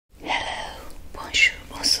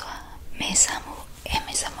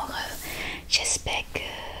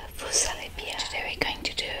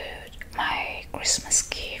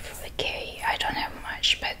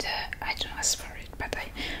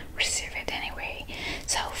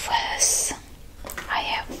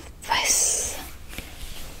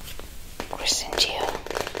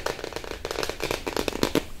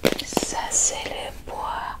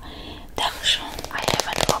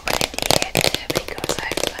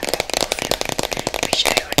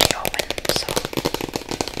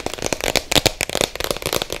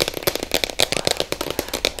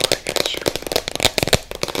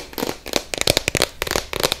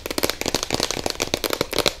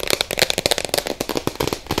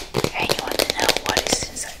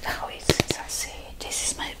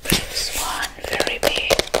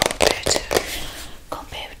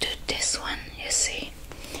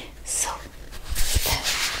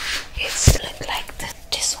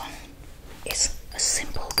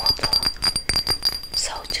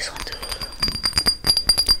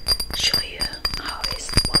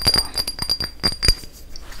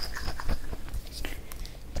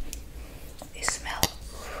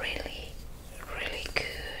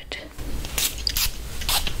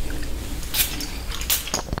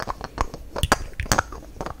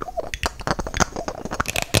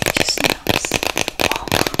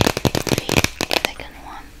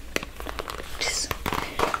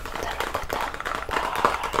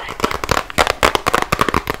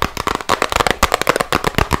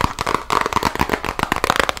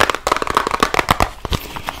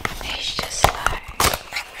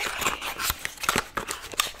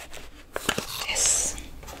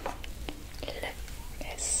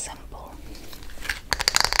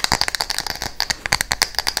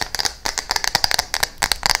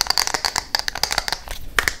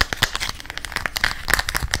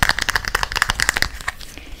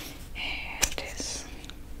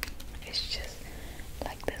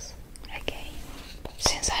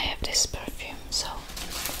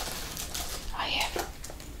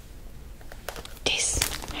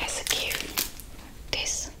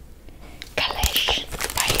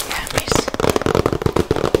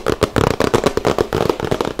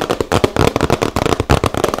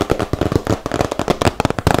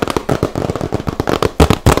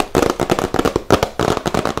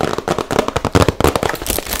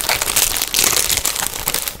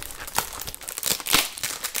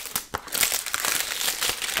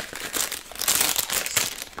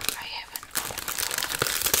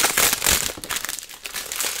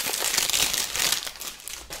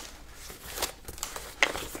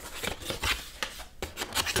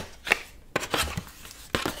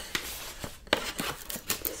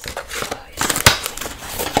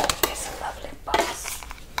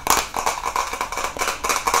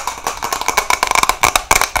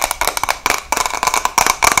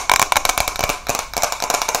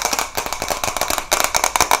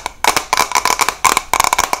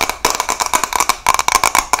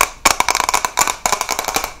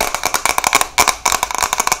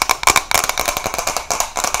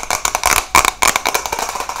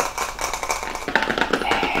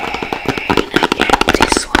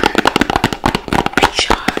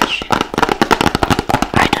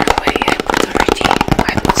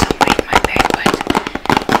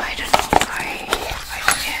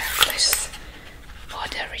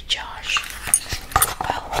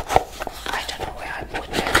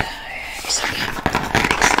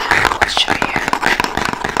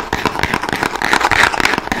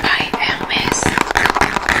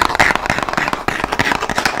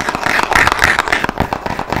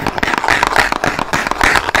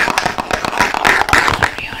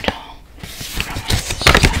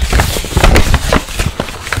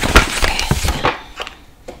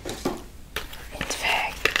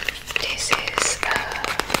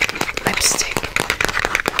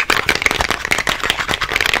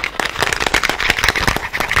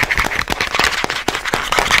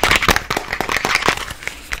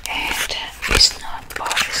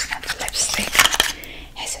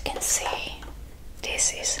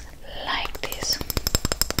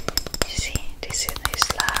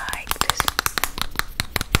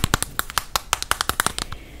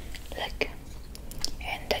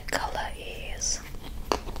is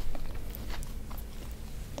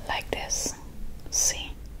like this.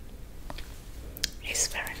 See, it's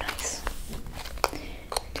very nice.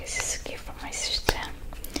 This is a gift from my sister.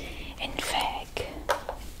 In fact,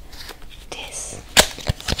 this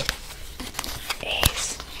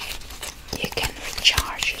is, you can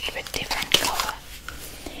recharge it with different color.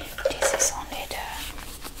 This is only the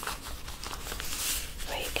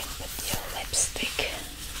where you can put your lipstick,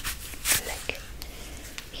 like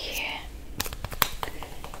here.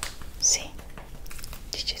 See,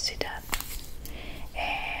 did you see that?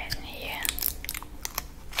 And here,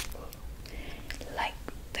 like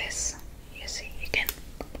this, you see, you can.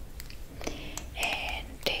 And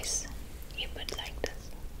this, you put like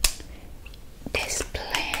this. There's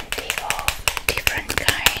plenty of different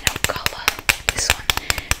kind of color. This one,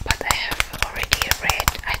 but I have already red.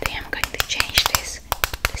 I think I'm going to change this.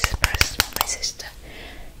 This is first from my sister.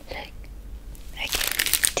 Like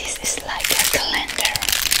this is like a calendar.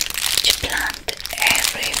 You plant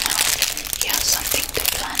every month. You have something to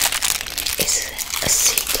plant. It's a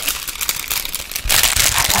seed.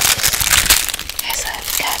 I love this. As I've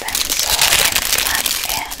gotten, so I can plant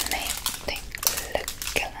anything. Look,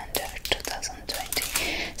 calendar 2020.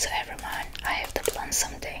 So every month I have to plant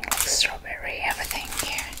something like strawberry, everything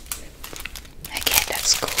here. Okay,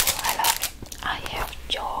 that's cool. I love it. I have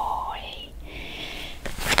joy.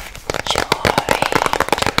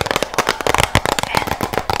 And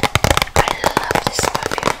I love this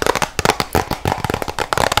perfume.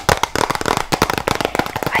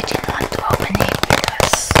 I didn't want to open it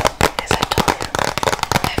because, as I told you,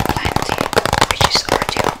 I have plenty which is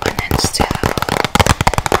already open and still have a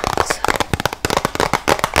lot. So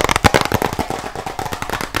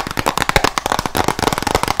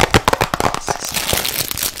this is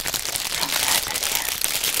from Italy.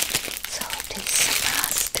 So this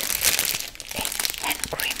mask in hand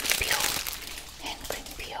cream peel. Hand cream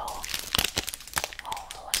peel. Oh,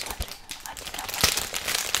 I was wondering. I didn't know what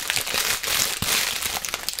it is.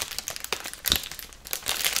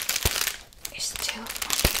 It's still on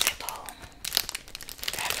the table.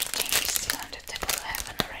 Everything is still on the table. I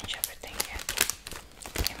haven't arranged everything yet.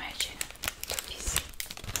 Imagine, too busy.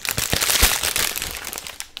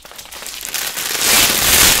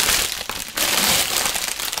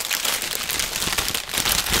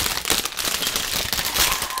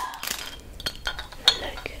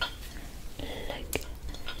 Look,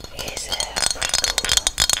 it's pretty cool.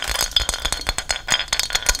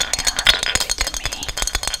 You have to give it to me.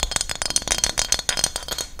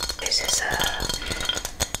 This is a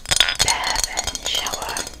bath and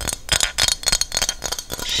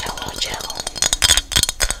shower gel.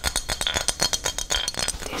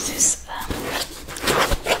 This is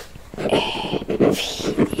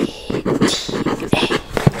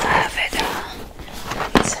Aveda.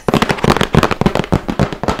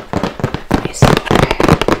 It's a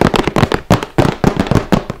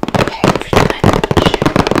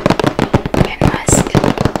and mask.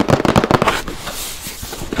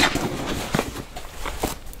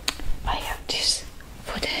 I have this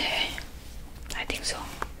for the hair, I think so,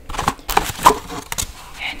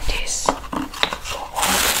 and this for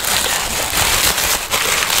all the product,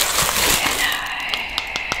 and I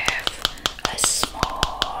have a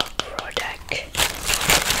small product,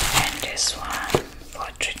 and this one for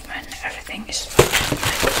treatment. Everything is for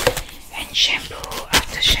treatment, and shampoo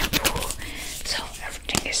after shampoo, so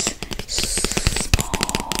everything is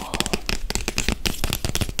small.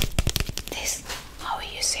 This, how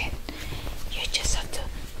you use it, you just have to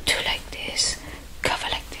do like this, cover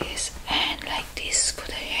like this, and like this for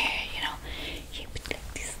the hair, you know. You put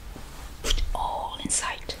like this, put it all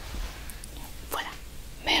inside. Voila.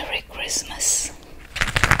 Merry Christmas.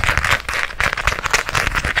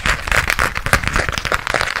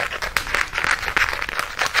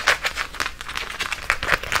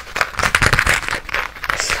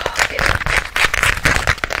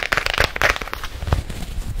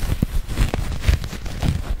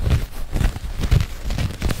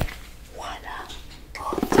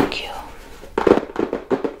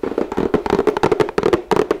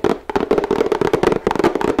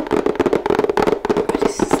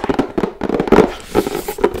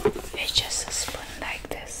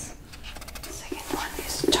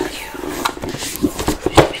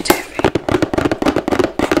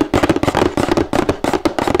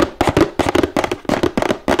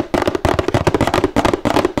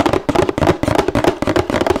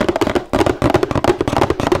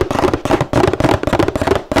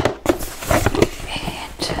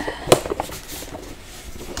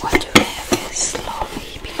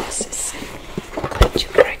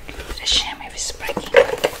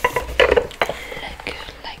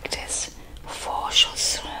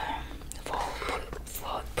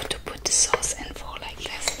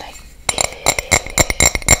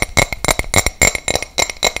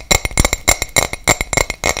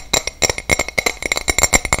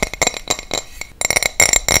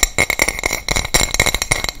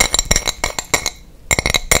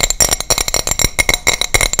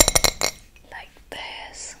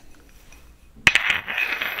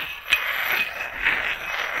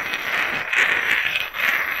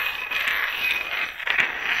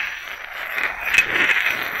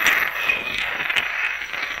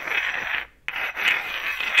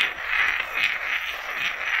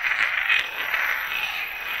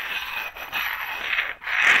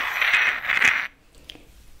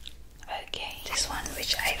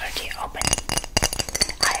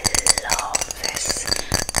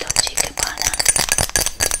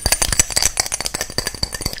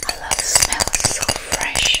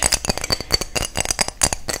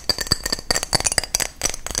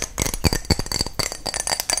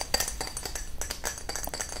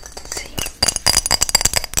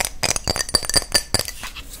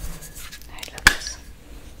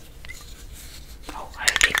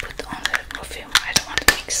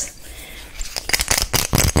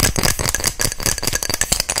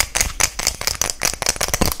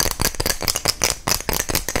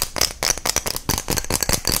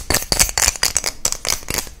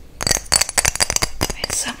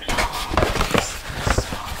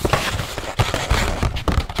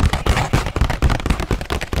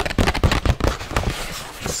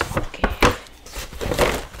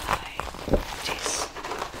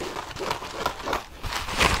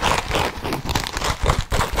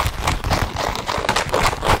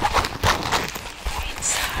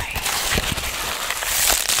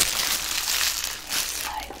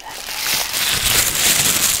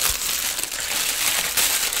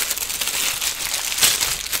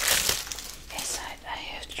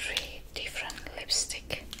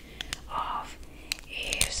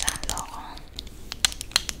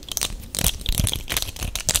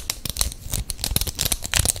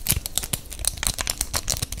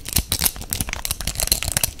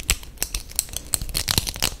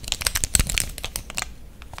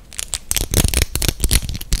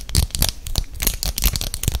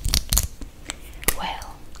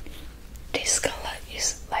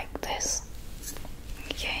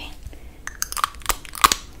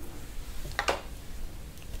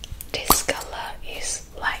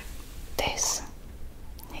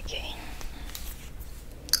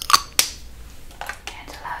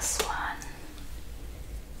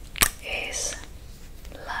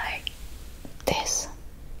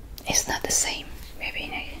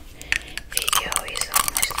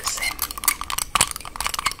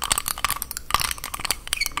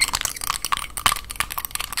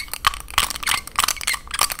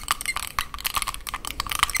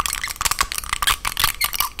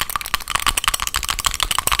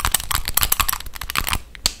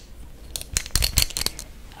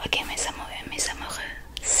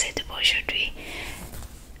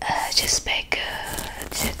 like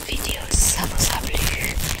cette vidéo ça vous a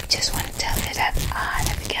plu. Just want to tell you that I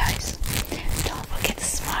love you guys. Don't forget to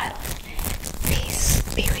smile. Peace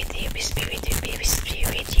be with you, peace be with you, peace be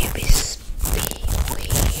with you, peace